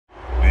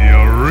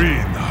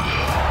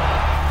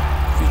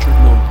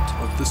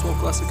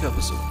classic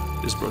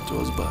episode is brought to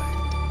us by...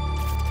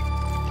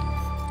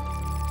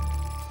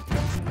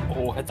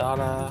 Oh,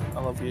 Hedana, I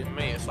love you.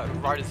 Me, it's like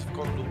Riders of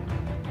Gondor.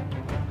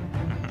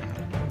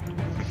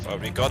 Oh,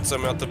 we got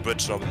them at the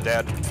bridge now. They're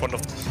in front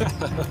of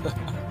the...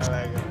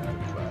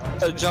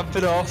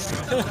 Jumping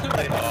off.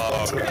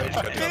 Oh, good.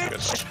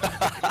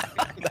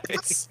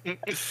 Nice.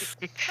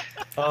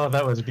 Oh,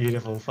 that was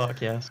beautiful. Fuck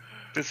yes.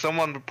 Did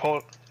someone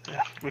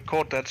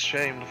record that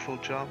shame, the full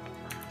jump?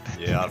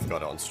 Yeah, I've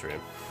got it on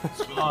stream.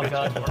 Oh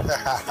god.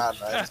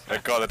 Nice. I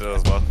got it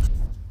as well.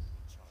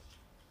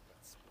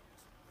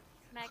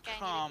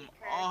 Come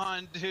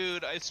on,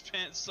 dude. I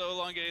spent so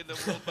long getting the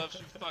world buffs,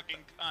 you fucking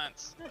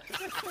cunts.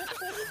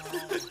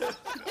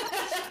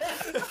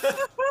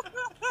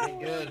 Pretty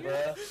good,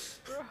 bro.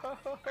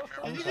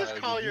 Did you just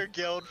call your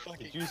guild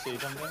fucking... Did you say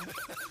something?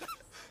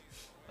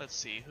 Let's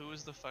see, who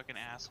was the fucking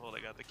asshole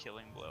that got the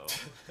killing blow?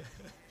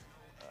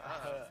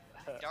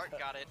 Dart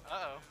got it.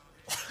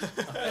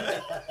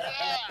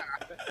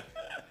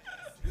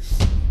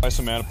 Buy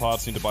some mana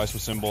pots, need to buy some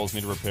symbols,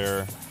 need to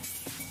repair.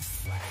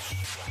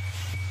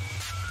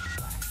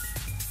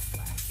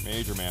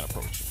 Major mana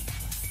potion.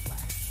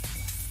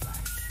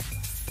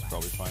 It's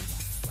probably fine.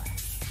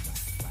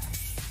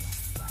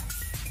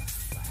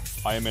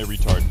 I am a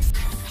retard.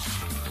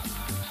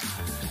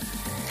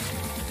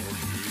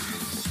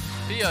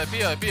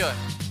 BI.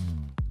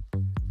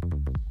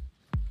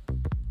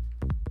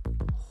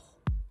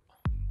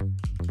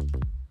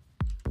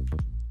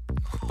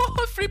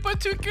 Oh,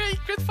 3.2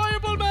 crit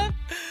fireball, man!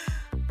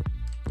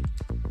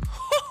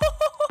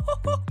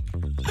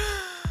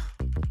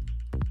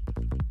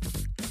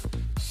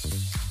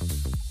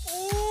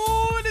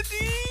 Oh, the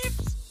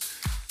deeps!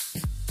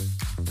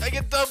 I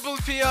get double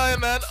PI,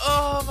 man!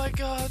 Oh my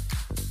god!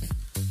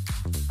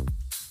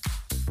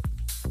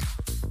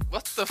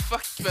 What the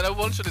fuck, man? I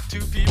one-shotted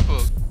 2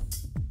 people.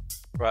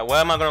 Right, where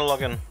am I gonna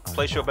log in?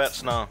 Place your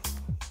bets now.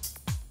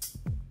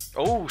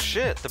 Oh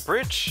shit, the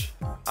bridge!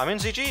 I'm in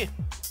ZG!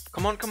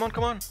 Come on.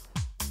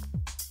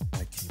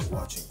 I keep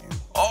watching you.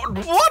 Oh,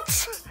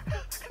 what?!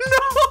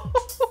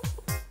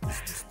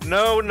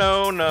 No!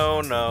 No.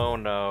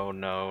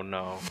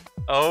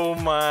 Oh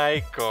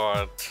my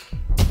god.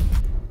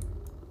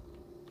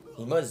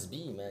 He must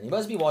be, man. He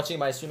must be watching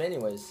my stream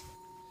anyways.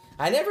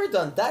 I never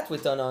done that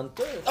with an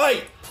hunter.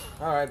 Oi!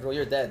 Alright, bro,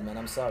 you're dead, man.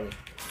 I'm sorry.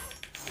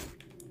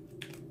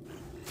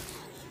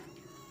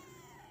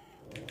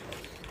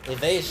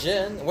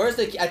 Evasion. Where's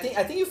the key? I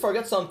think you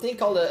forgot something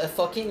called a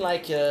fucking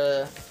like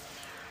Fucking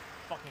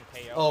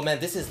KO. Oh man,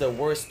 this is the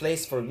worst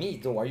place for me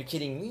though. Are you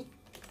kidding me?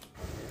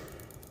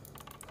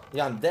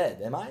 Yeah, I'm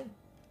dead. Am I?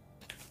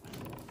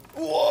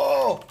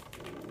 Whoa!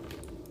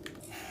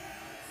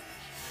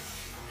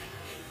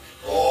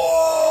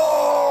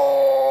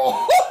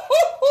 Oh!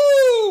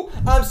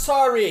 I'm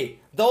sorry.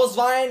 Those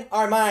vine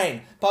are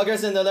mine.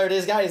 Poggers in the lure.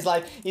 This guy is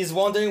like, he's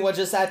wondering what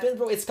just happened,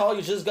 bro. It's called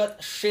you just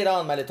got shit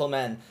on, my little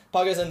man.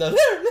 Poggers in the lure.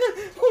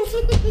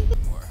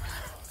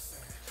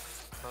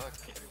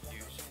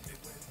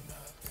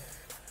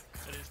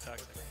 That is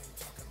toxic.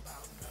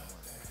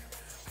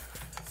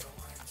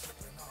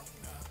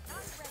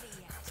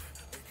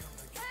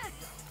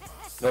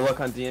 No luck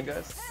on DM,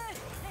 guys.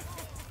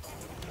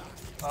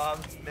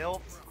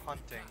 MILF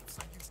hunting.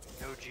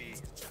 No G.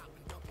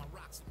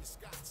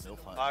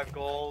 5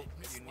 gold.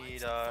 You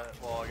need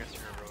well, I guess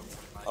you're a rogue.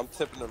 I'm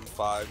tipping him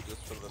 5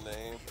 just for the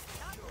name.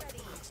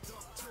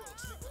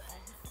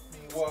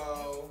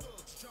 Whoa.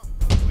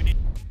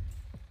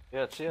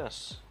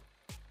 Yes.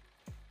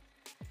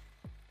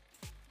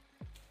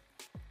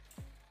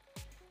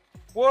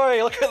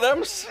 Whoa, look at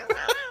them!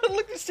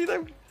 Look, you see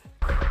them!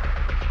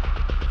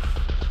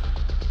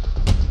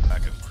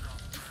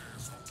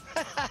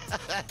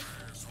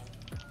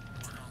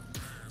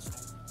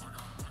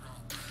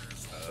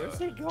 Where's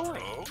he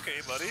going? Okay,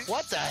 buddy.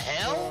 What the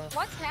hell?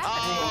 What's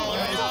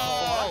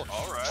Oh,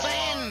 Alright.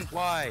 Finn!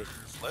 Why?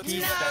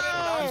 He's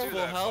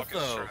full health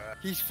though.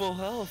 He's full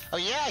health. Oh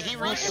yeah, he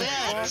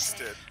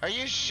reset. Are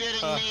you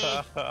shitting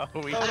me?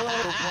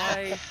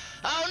 Why?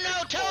 Oh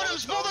no,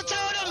 totems! Pull the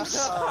totems!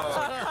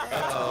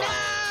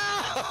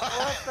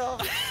 No!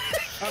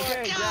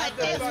 Okay, God,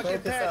 guys, damn. fucking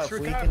pets.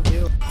 We can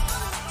do.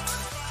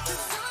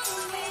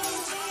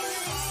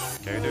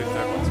 Okay, do it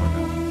there 1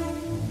 second.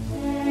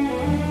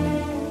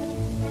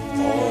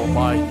 Oh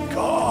my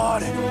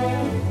god!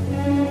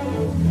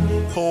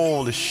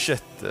 Holy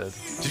shit, dude.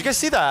 Did you guys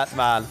see that,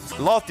 man?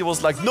 Lottie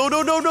was like, no,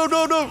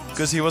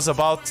 because he was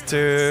about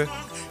to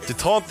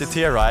taunt it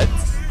here, right?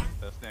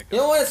 You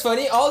know what is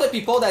funny? All the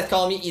people that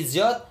call me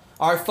idiot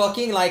are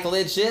fucking like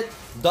legit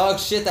dog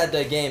shit at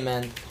the game,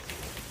 man.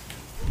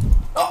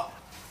 Oh.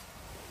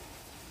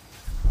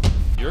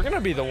 You're gonna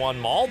be the one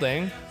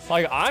mauling.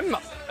 Like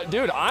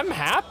dude, I'm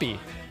happy.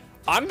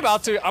 I'm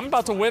about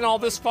to win all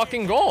this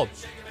fucking gold.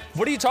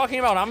 What are you talking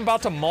about? I'm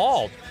about to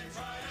maul.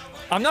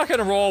 I'm not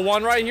gonna roll a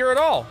 1 right here at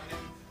all.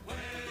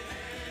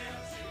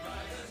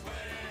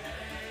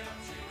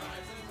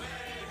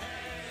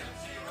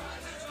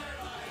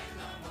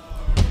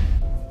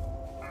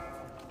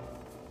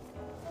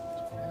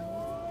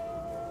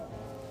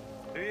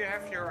 Do you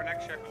have you're an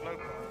extra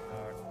cloak.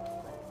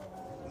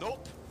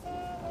 Nope.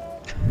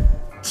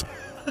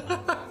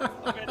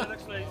 Okay, the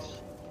next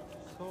place.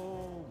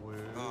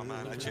 Oh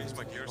man, I changed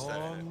my gear set.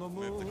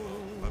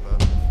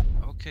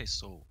 Okay,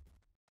 so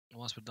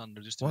once we're done What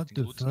redistributing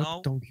the loot fuck?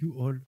 now. Thank you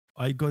all.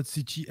 I got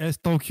CTS.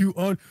 Thank you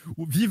all.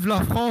 Vive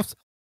la France.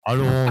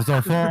 Allons,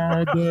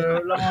 enfants de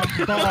la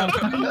patrie.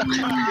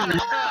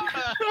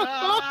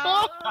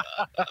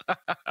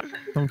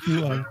 Thank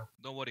you all.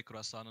 Don't worry,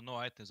 Croissant. No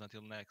items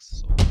until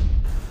next. So.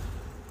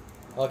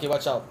 Okay,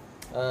 watch out.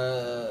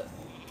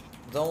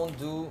 Don't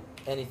do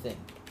anything.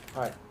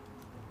 Alright.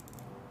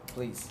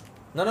 Please.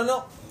 No, no,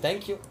 no.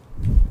 Thank you.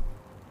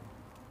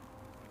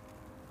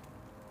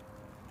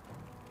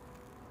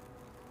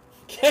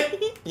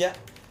 Okay. Yeah.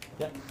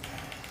 Yeah.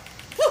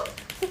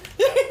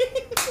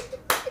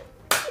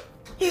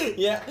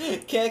 Yeah.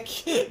 Kek.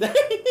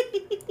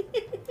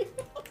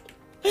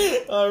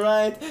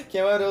 Alright.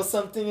 Came out of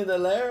something in the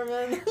lair,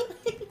 man.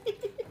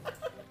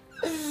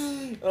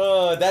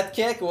 Oh, that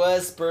kek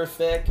was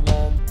perfect,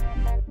 man.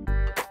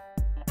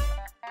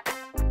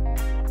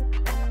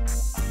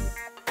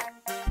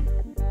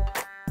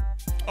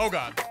 Oh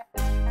god.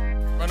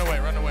 Run away,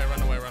 run away,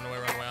 run away, run away,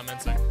 run away. I'm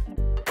insane.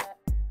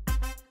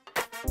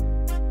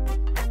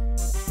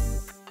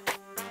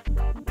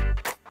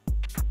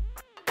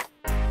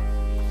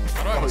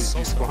 How do I have a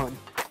soul stone?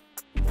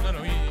 No,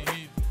 no,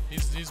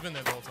 he's been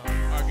there the whole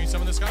time. Can you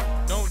summon this guy?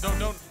 Don't,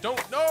 no,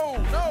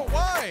 no,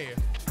 why?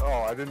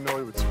 Oh, I didn't know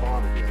he would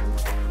spawn again.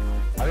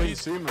 I didn't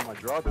see him in my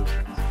draw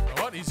distance.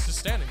 What? He's just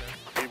standing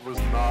there. He was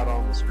not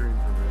on the screen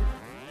for me.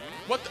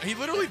 What? He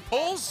literally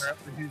pulls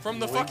from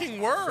the fucking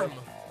worm.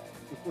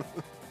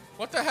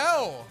 What the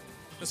hell?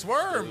 This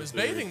worm is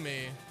baiting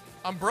me.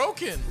 I'm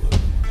broken.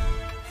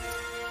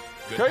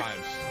 Good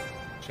times.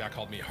 Jack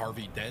called me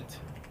Harvey Dent.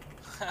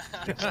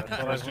 There's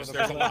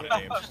a lot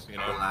of names, you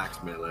know.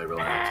 Relax, melee,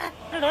 relax.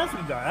 It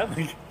hasn't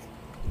died.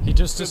 He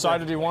just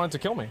decided he wanted to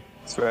kill me.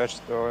 Trash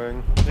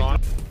throwing.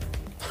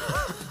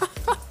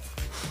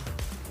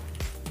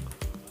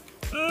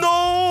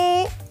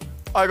 No!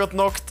 I got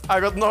knocked. I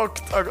got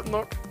knocked. I got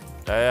knocked.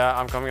 Yeah,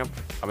 I'm coming up.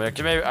 I mean,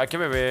 I can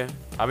maybe.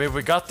 I mean,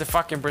 we got the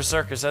fucking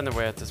berserkers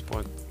anyway at this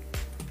point.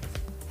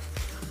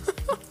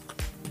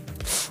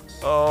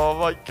 Oh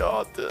my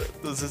god, dude.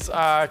 This is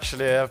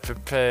actually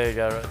epic pig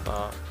right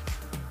now.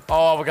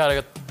 Oh my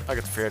god, I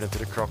got feared into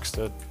the crocs,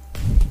 dude.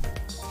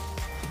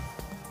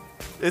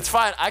 It's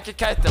fine. I can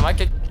kite them. I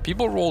can.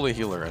 People roll a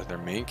healer as their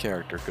main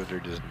character because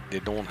they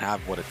don't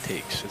have what it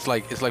takes. It's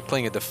like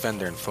playing a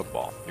defender in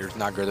football. You're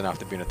not good enough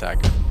to be an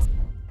attacker.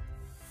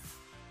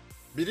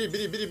 Бери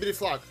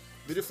флаг.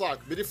 Бери флаг,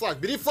 бери флаг,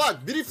 бери флаг,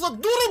 бери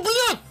флаг, дура,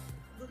 блин!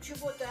 Ну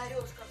чего ты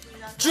орешь, как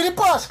меня?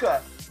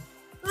 Черепашка!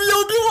 Меня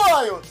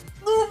убивают!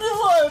 Ну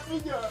убивают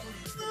меня!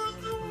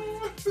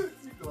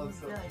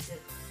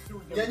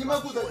 Я не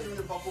могу дать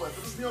людям покоя,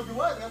 потому что меня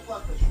убивают, и я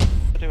флаг хочу. What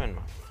are you doing,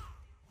 man?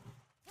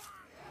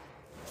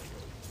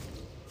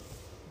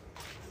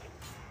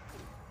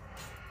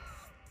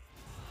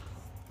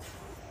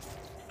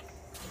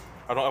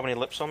 I don't have any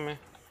lips on me.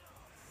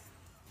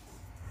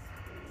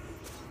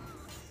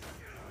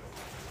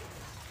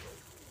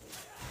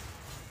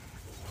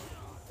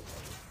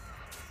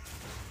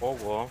 Oh,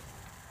 whoa.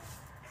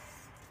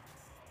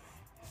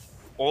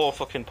 All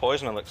fucking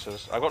poison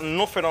elixirs. I got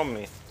nothing on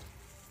me.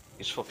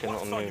 These fucking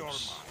little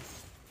noobs.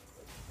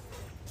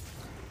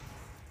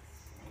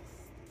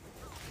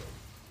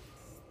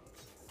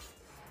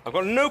 I've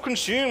got no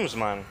consumes,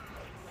 man.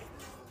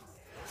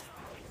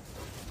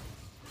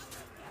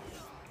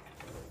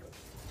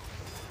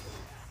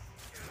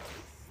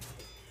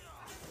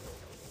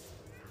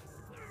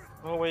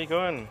 Oh, where are you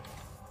going?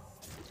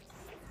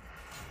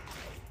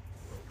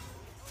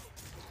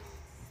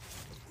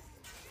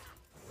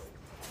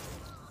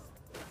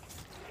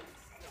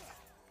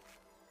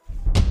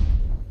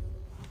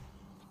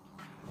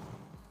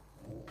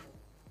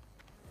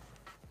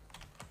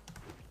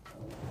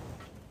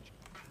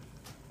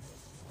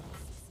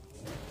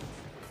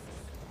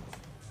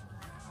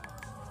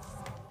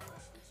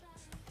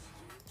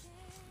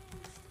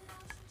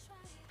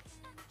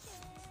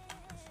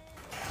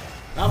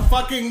 I'm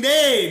fucking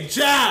dead,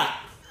 Jack!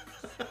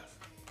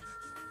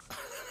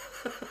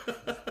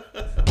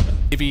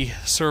 Maybe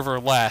server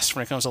last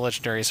when it comes to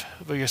legendaries,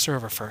 but your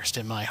server first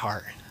in my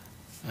heart.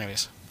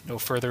 Anyways, no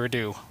further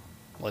ado,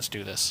 let's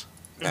do this.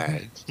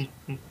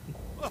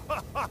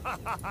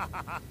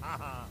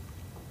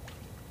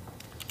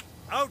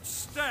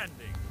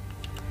 Outstanding.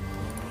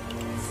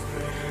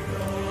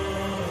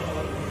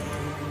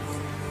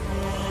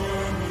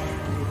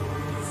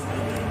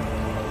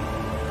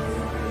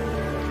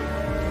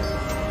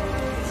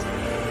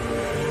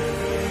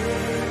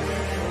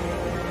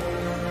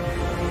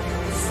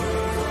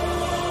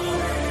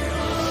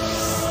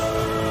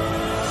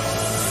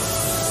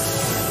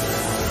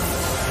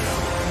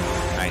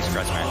 Nice,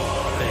 Crutchman.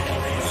 Thank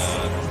you.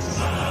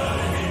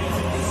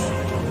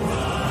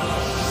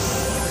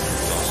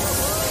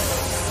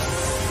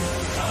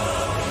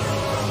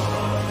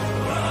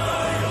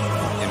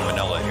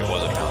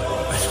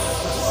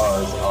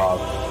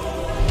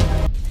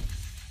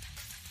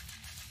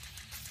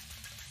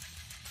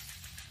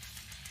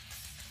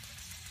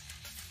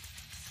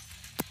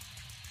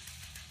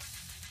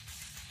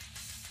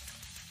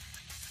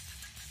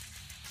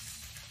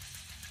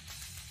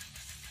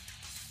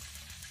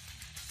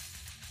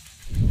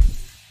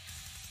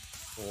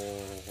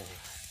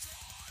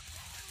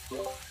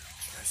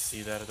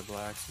 see that at the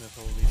blacksmith.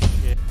 Holy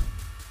shit.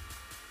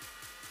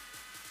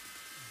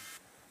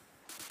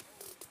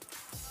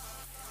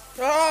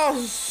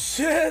 Oh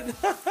shit!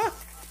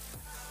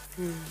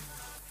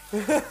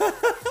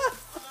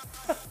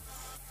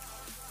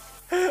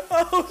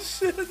 Oh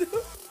shit!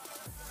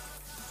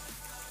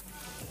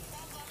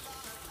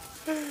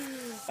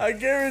 I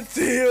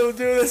guarantee you,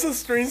 dude, that's a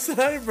string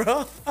snipe,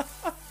 bro.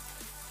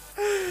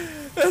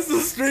 That's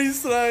a string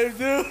snipe,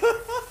 dude.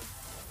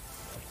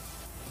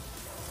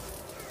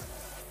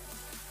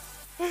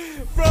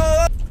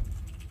 Bro.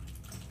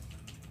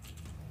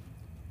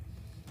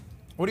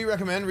 What do you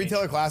recommend?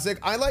 Retail or classic?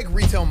 I like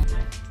retail.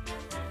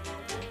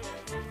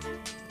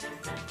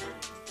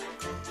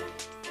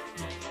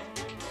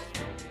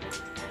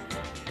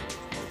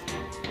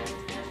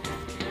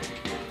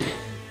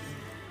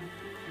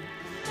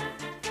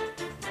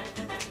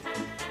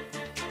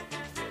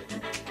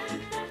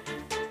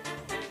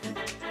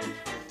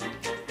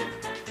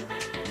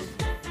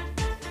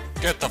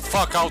 Get the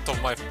fuck out of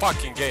my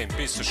fucking game,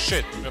 piece of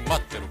shit.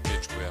 Matteru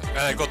bitch, and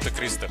I got the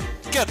crystal.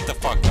 Get the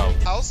fuck out.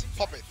 House,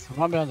 pop it.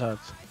 Come on behind that.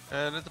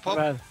 Let the pop.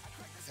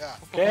 Yeah.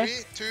 Okay.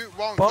 3, 2,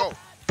 1, Pop. go.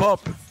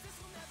 Pop.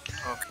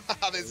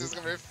 This is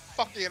gonna be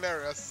fucking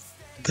hilarious.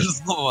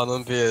 There's no one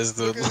on PS,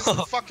 dude. Look at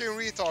this fucking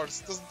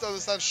retards. Doesn't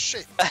understand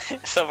shit.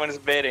 Someone is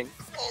baiting.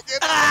 Oh,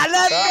 get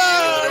let's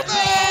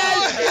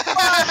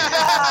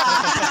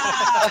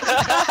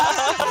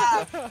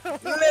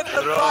Let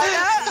the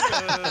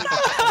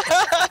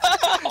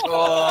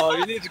Oh,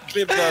 you need to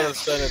clip that and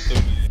send it to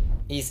me.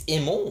 He's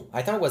emo.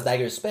 I thought it was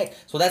dagger spec.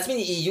 So that's mean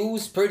he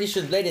used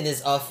Perdition Blade in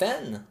his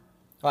offen.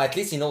 Oh, at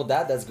least you know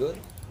that. That's good.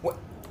 What?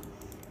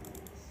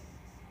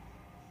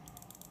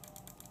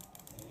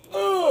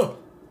 Oh!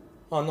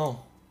 Oh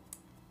no.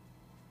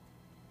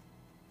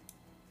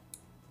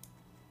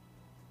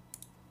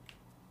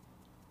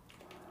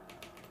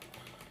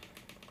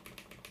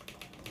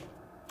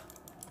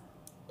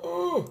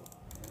 Oh!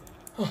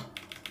 Oh,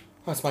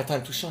 it's my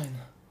time to shine.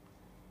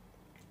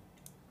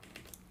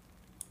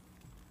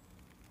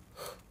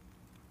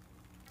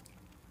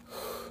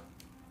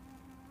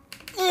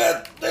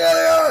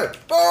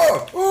 Oh!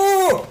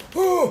 Oh!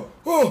 Oh!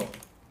 Oh!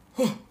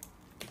 Oh!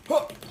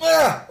 Oh!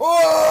 Ah!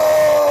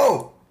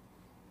 Oh!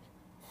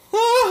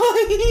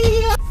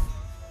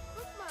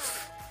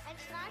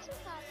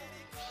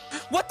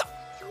 What the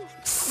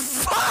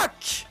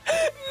fuck?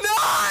 No!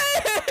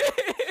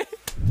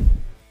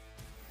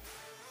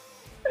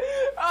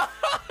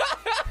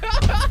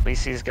 At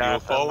least he's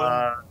got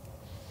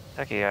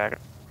Techie Jagger.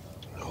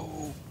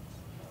 Oh.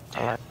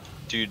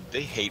 Dude,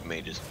 they hate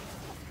mages.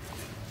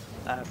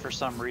 For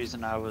some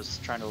reason, I was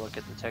trying to look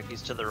at the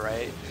techies to the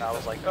right, and I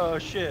was like, oh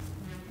shit.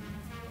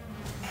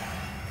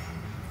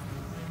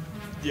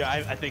 Yeah,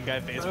 I think I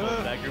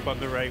facebumped that group on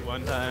the right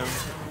one time.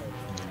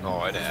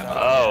 Oh, I'd have.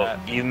 Oh,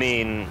 you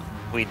mean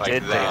we Like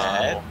did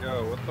that? that?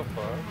 Yo, what the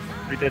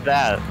fuck? We did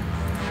that.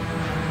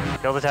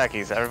 Kill the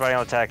techies. Everybody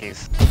on the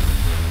techies.